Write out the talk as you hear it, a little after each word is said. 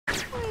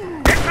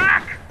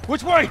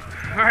Which way?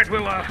 All right,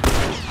 we'll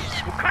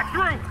cut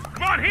through.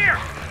 Come on, here.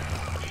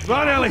 Come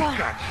on, Ellie.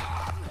 God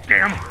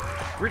damn.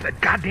 Where's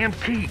that goddamn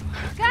key?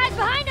 Guys,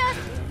 behind us!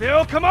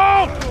 Bill, come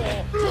on!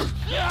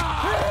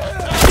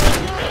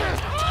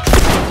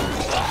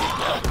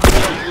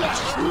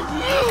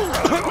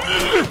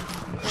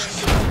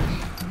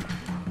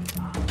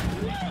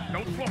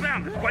 Don't slow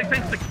down. This place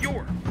ain't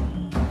secure.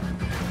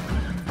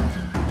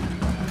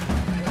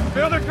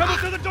 Bill, they're coming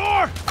through the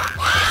door!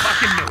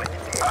 Fucking knew it.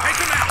 Take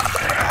them out.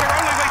 That's our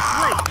only way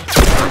through.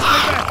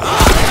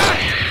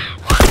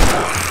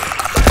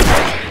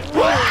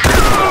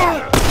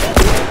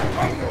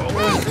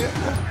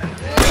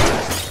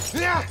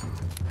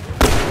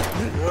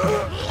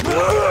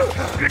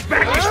 Get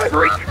back, you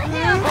freak!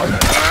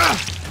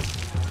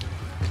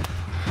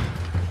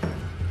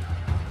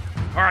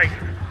 All right,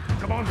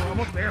 come on, we're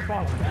almost there.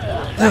 Follow.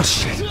 Oh,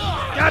 shit.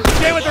 God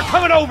damn it, they're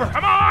coming over!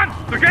 Come on,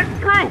 they're getting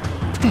through.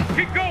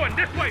 Keep going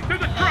this way through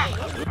the truck.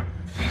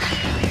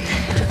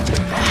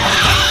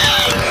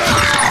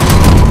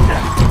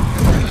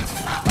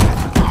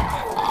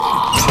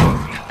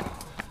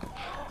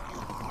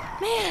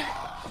 Man,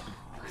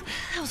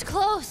 that was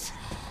close.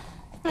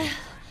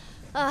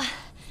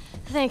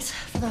 Thanks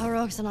for the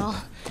heroics and all.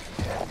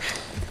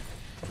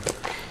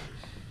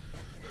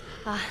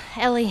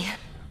 Ellie.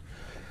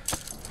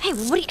 Hey,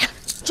 what are you...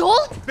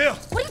 Joel? Bill!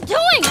 What are you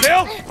doing?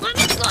 Bill!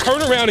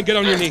 Turn around and get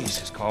on your knees.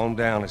 Just calm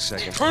down a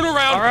second. Turn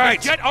around All right.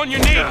 and get on your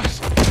knees.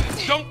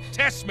 Don't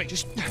test me.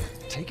 Just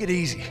take it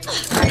easy.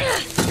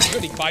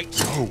 Any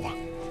bites? Oh.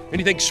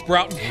 Anything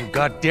sprouting? Oh,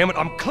 God damn it,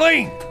 I'm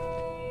clean!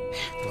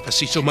 If I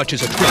see so much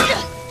as a twitch.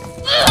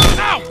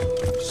 Ow!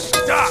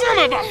 Stop! Son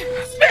of a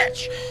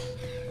bitch!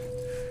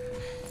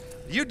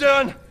 You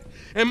done?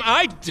 Am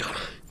I done?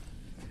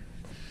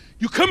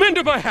 You come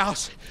into my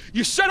house,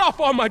 you set off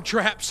all my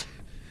traps,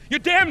 you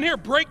damn near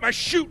break my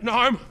shooting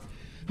arm.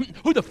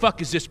 Who the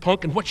fuck is this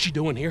punk and what's she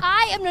doing here?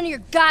 I am none of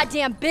your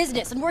goddamn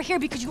business, and we're here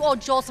because you owe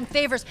Joel some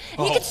favors.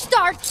 And you can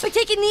start by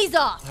taking these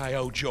off. I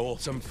owe Joel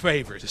some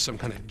favors. Is some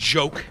kind of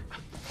joke?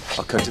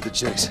 I'll cut to the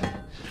chase.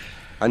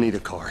 I need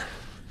a car.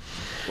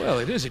 Well,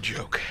 it is a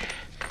joke.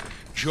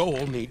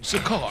 Joel needs a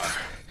car.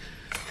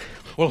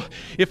 Well,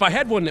 if I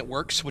had one that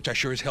works, which I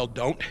sure as hell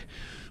don't,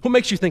 what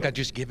makes you think I'd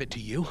just give it to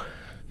you?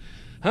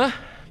 Huh?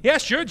 Yeah,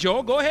 sure,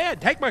 Joel, go ahead.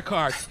 Take my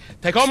car.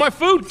 Take all my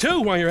food,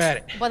 too, while you're at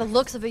it. By the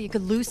looks of it, you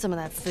could lose some of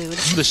that food.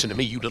 Listen to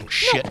me, you little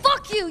shit. No,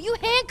 fuck you! You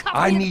handcuffed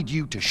me. I need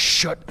you to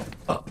shut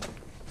up.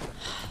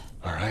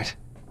 All right?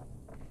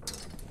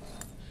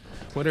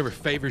 Whatever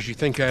favors you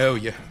think I owe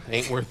you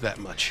ain't worth that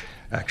much.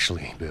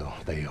 Actually, Bill,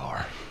 they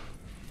are.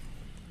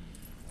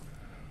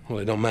 Well,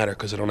 it don't matter,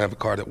 because I don't have a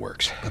car that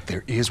works. But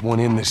there is one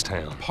in this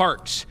town.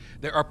 Parts.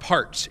 There are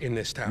parts in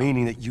this town.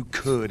 Meaning that you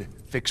could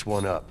fix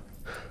one up.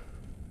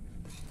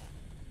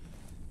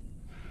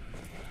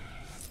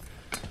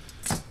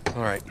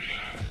 All right.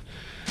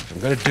 If I'm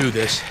gonna do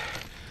this,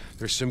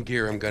 there's some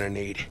gear I'm gonna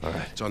need. All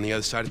right. It's on the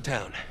other side of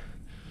town.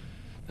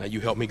 Now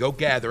you help me go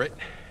gather it,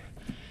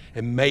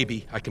 and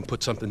maybe I can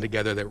put something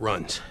together that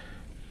runs.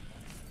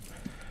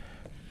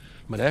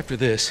 But after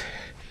this,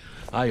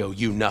 I owe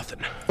you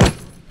nothing.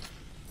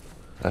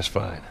 That's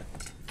fine.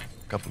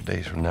 A couple of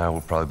days from now,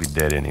 we'll probably be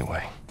dead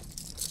anyway.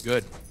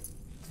 Good.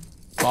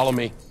 Follow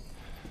me.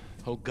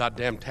 Whole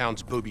goddamn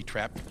town's booby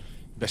trapped.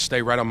 Best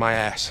stay right on my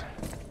ass.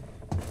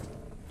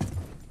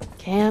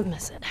 Can't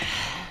miss it.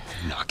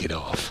 Knock it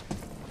off.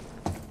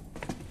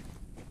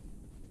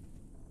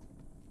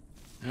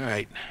 All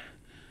right.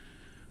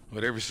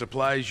 Whatever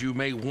supplies you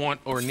may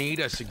want or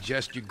need, I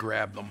suggest you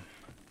grab them.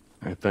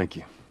 All right, thank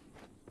you.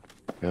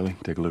 Ellie,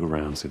 take a look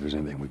around, see if there's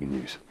anything we can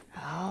use.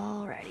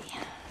 Alrighty.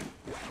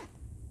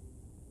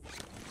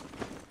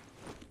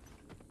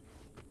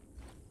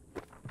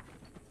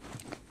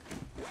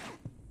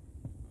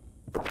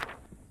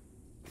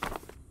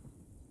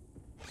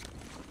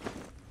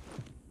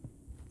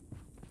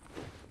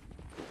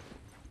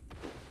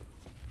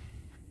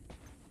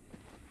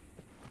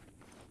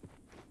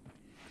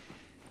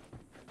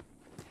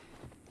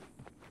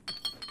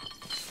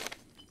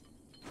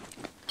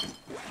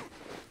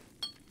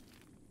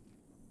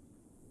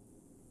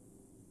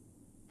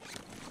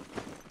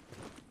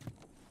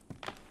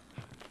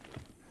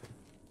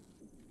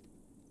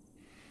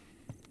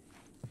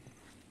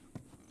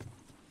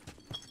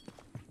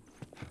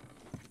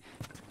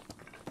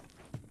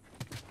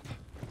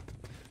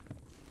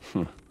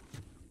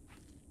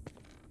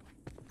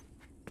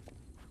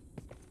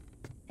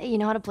 Hey, you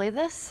know how to play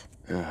this?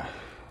 Yeah,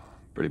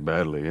 pretty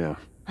badly, yeah.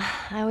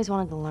 I always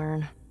wanted to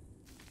learn.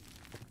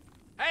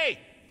 Hey,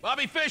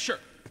 Bobby Fischer!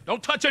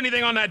 Don't touch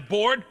anything on that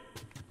board!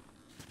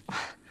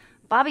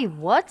 Bobby,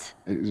 what?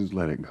 Hey, just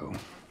let it go.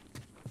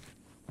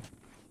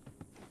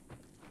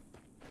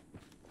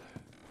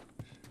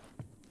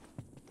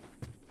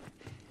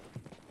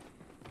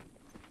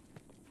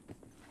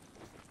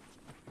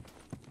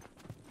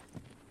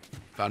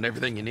 Found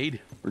everything you need?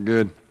 We're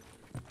good.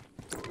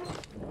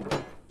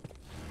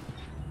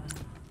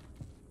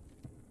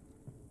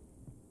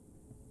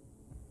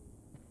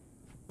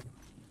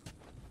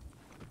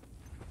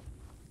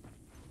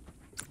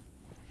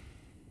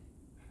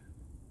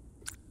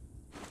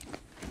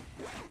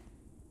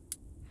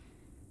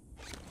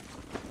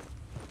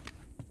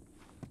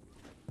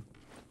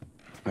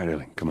 All right,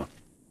 Ellie, come on.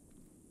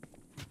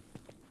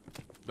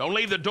 Don't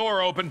leave the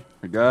door open.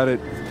 I got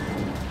it.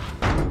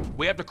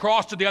 We have to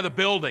cross to the other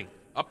building.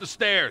 Up the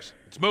stairs.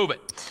 Let's move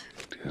it.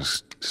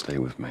 Just stay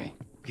with me.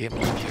 Can't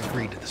believe you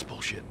agreed to this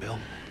bullshit, Bill.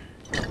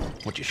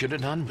 What you should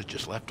have done was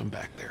just left him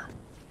back there.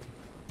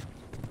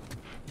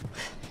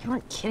 You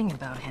weren't kidding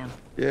about him.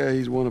 Yeah,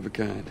 he's one of a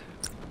kind.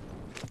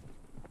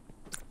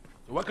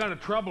 So what kind of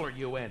trouble are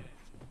you in?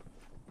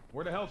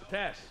 Where the hell's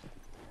Tess?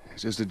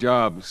 It's just a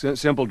job.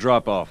 Simple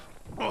drop-off.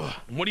 Ugh,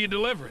 what are you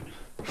delivering?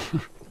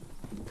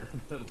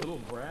 That little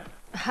brat?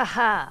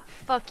 Haha,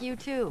 fuck you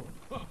too.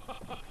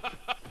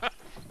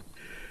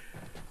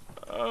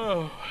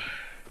 Oh.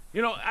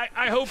 You know,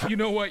 I hope you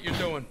know what you're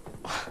doing.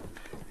 Are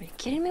you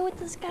kidding me with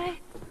this guy?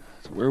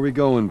 So where are we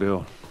going,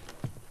 Bill?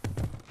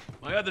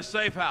 My other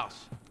safe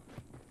house.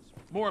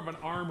 It's more of an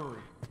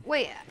armory.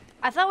 Wait,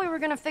 I thought we were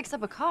gonna fix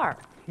up a car.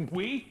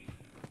 We?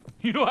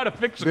 You know how to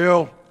fix a...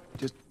 Bill,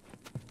 just...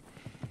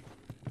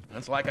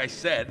 That's like I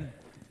said.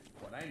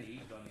 What I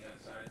need is on the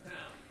other side of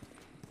town.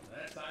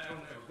 That side I don't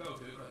ever go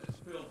to because it's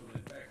filled with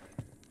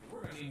infected.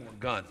 We're gonna need more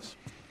guns.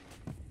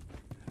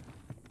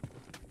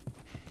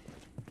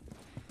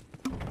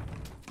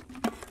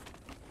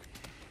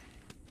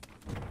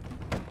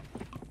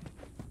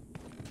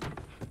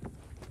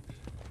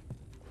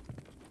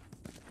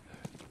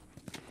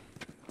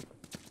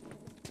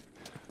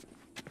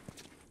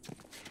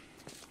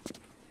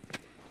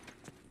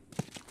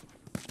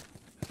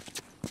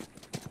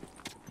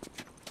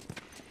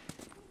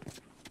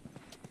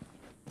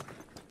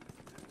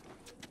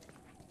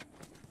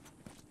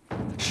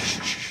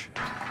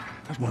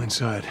 There's one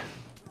inside.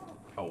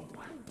 Oh,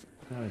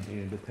 I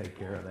needed to take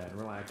care of that.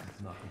 Relax,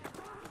 it's nothing.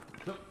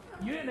 So,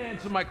 you didn't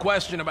answer my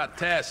question about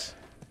Tess.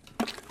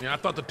 I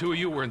thought the two of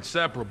you were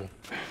inseparable.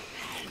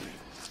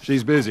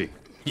 She's busy.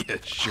 Yeah,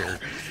 sure.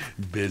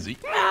 Busy.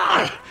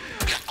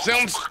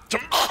 Sounds to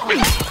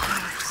me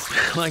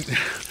like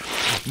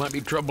might be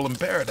trouble in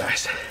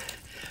paradise.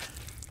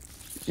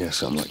 Yeah,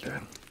 something like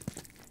that.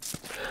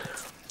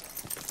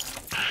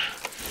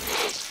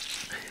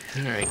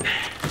 All right,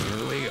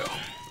 here we go.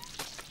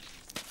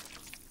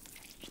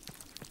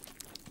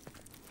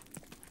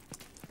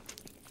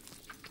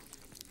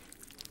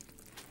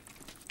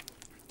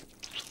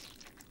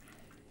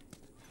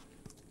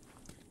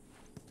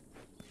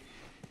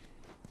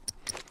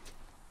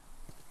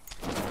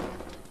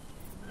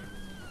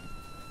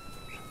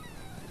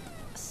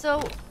 So,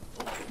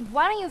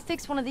 why don't you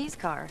fix one of these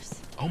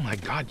cars? Oh my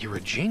God, you're a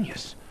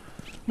genius.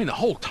 I mean, the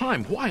whole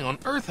time, why on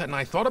earth hadn't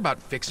I thought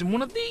about fixing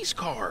one of these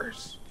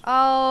cars?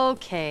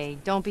 Okay,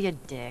 don't be a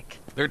dick.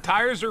 Their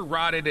tires are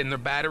rotted and their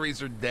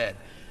batteries are dead.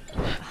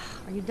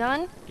 Are you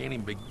done? Can't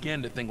even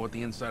begin to think what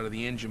the inside of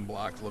the engine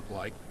blocks look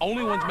like.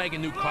 Only ones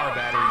making new car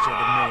batteries are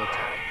the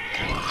military.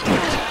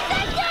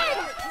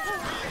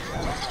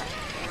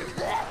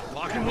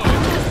 Lock and load.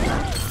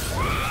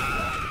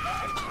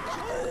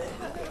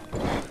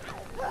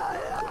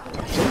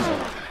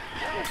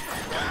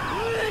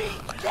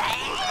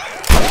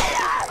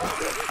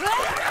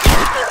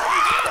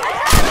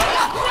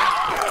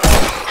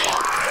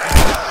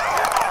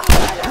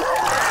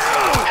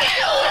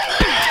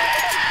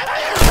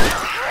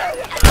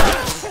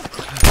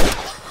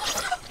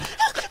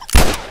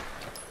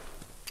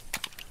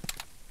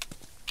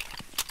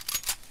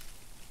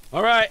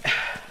 All right.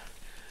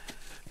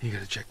 You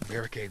gotta check the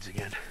barricades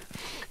again.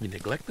 You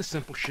neglect the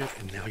simple shit,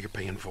 and now you're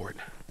paying for it.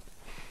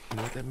 You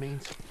know what that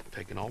means?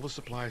 Taking all the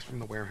supplies from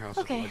the warehouse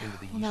and Okay, plugging into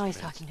the well now he's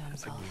fence talking to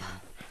himself.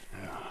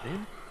 again.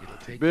 Then it'll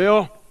take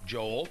Bill?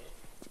 Joel,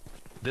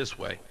 this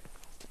way.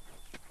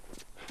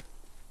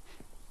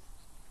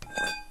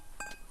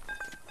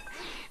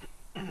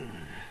 And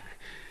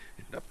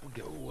up we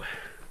go.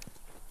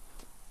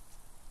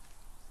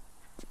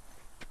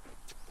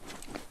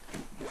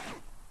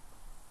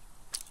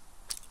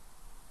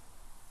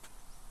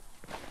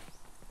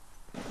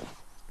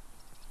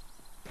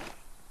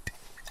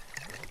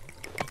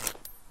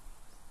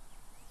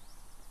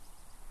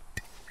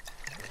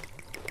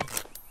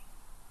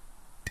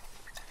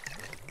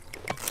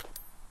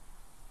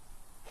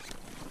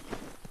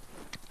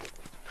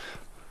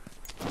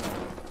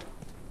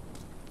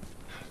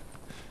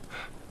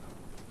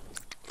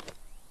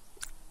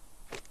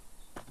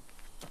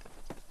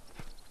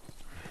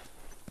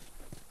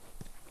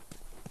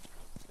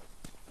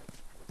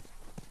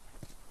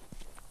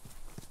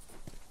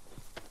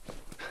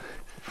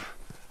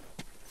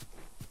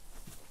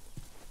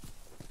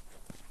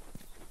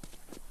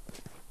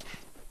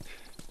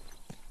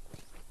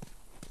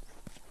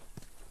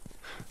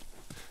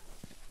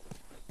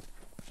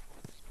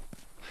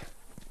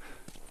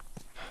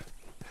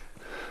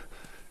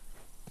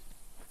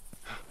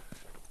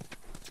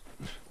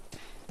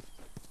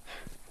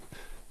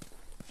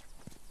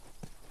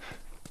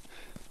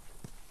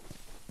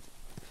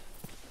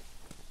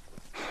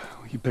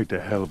 You picked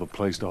a hell of a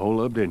place to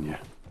hole up, didn't you?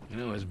 You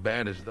know, as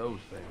bad as those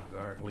things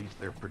are, at least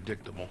they're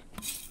predictable.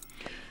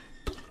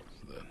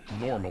 The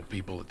normal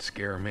people that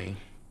scare me.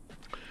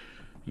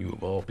 You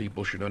of all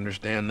people should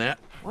understand that.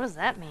 What does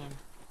that mean?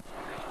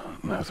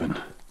 Nothing.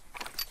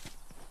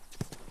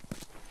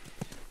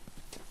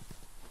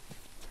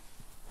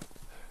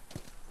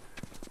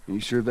 You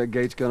sure that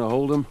gate's gonna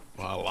hold them?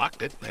 Well, I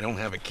locked it. They don't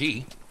have a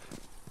key.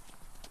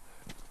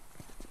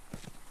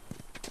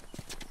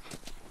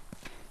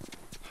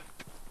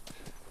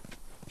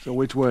 So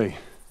which way?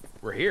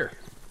 We're here.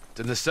 It's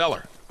in the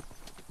cellar.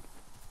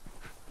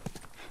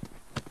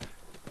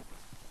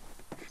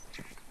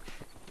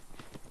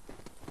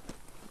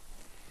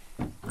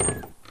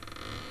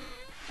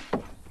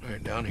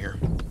 Right down here.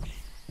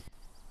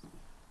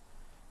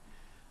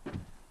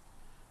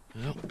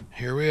 Well,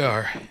 here we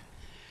are.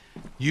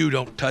 You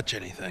don't touch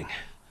anything.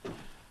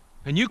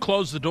 And you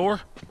close the door?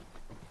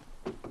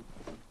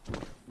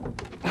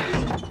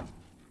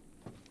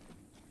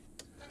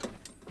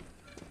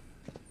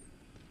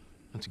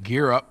 Let's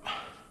gear up.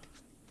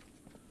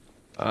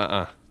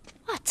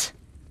 What?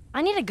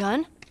 I need a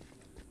gun.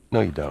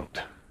 No, you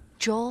don't.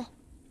 Joel,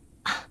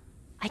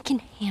 I can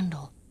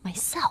handle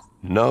myself.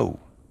 No.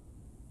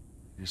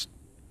 Just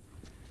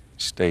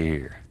stay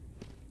here.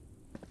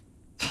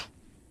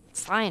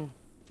 It's fine.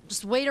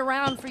 Just wait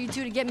around for you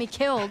two to get me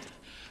killed.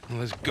 Well,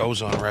 this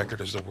goes on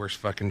record as the worst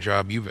fucking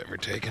job you've ever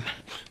taken.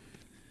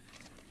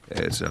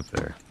 Yeah, it's up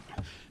there.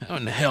 How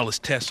in the hell is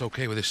Tess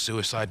okay with this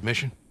suicide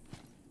mission?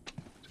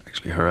 It's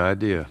actually her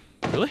idea.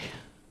 Really?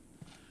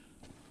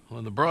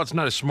 Well, the broad's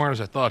not as smart as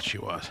I thought she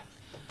was.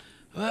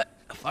 But,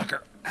 fuck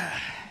her.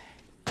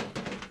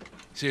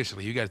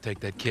 Seriously, you gotta take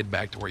that kid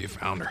back to where you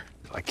found her.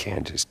 I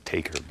can't just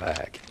take her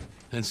back.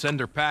 Then send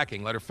her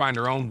packing, let her find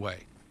her own way.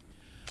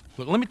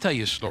 Look, let me tell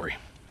you a story.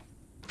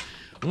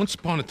 Once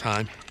upon a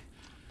time,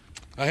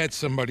 I had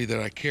somebody that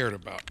I cared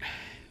about.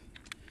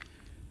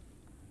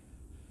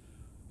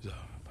 It was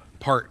a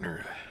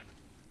partner.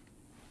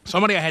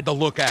 Somebody I had to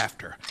look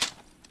after.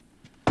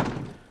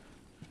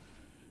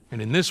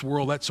 And in this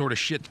world, that sort of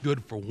shit's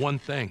good for one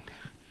thing.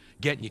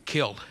 Getting you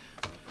killed.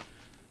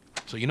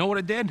 So you know what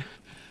I did?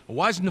 I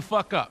wisened the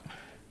fuck up.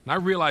 And I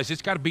realized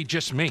it's gotta be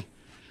just me.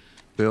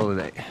 Bill,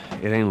 it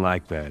ain't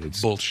like that.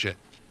 It's... Bullshit.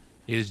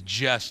 It is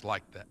just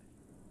like that.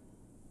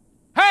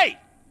 Hey!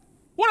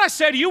 What'd I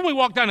say to you when we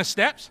walked down the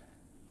steps?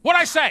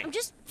 What'd I say? I'm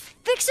just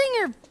fixing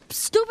your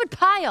stupid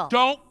pile.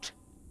 Don't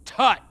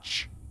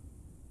touch.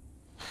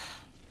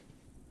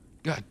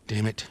 God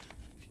damn it.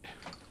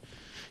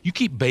 You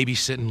keep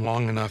babysitting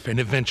long enough and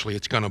eventually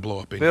it's gonna blow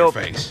up in Bill, your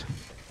face.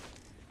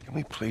 Can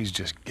we please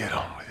just get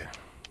on with it?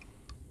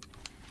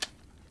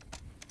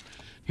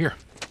 Here.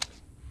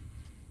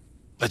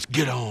 Let's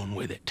get on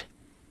with it.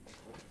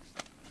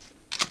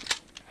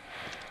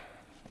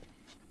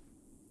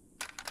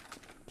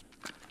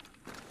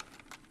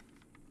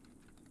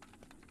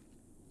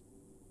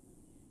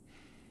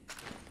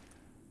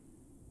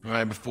 All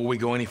right, before we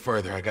go any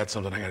further, I got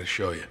something I gotta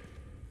show you.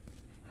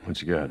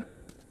 What you got?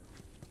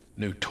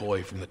 New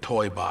toy from the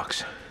toy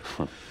box.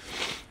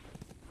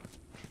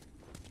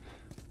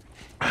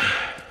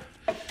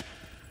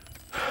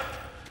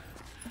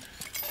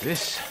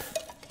 This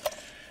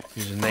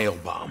is a nail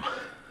bomb.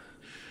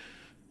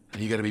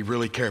 You gotta be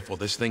really careful.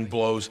 This thing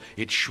blows,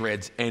 it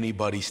shreds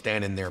anybody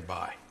standing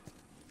nearby.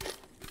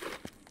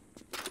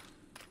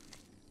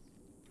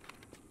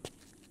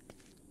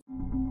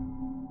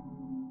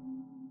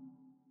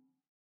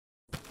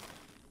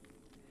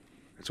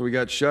 So we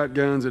got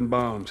shotguns and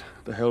bombs.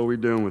 What the hell are we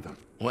doing with them?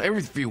 Well,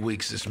 every few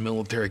weeks this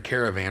military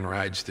caravan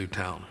rides through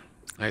town.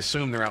 I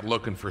assume they're out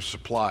looking for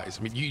supplies.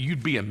 I mean,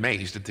 you'd be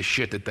amazed at the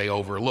shit that they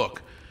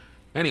overlook.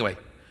 Anyway,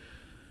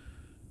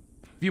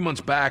 a few months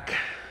back,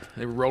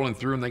 they were rolling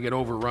through and they get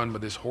overrun by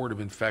this horde of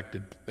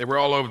infected. They were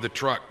all over the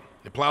truck.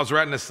 It plows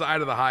right in the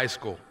side of the high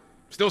school.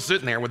 Still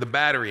sitting there with a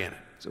battery in it.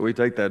 So we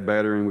take that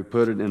battery and we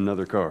put it in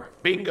another car.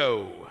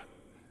 Bingo!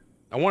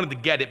 I wanted to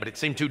get it, but it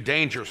seemed too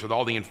dangerous with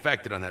all the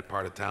infected on that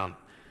part of town.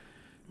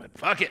 But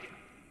fuck it.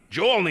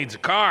 Joel needs a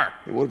car.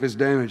 Hey, what if it's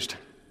damaged?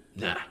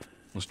 Nah,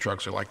 those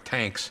trucks are like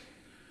tanks.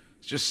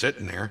 It's just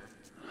sitting there.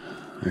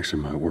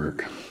 Actually might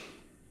work.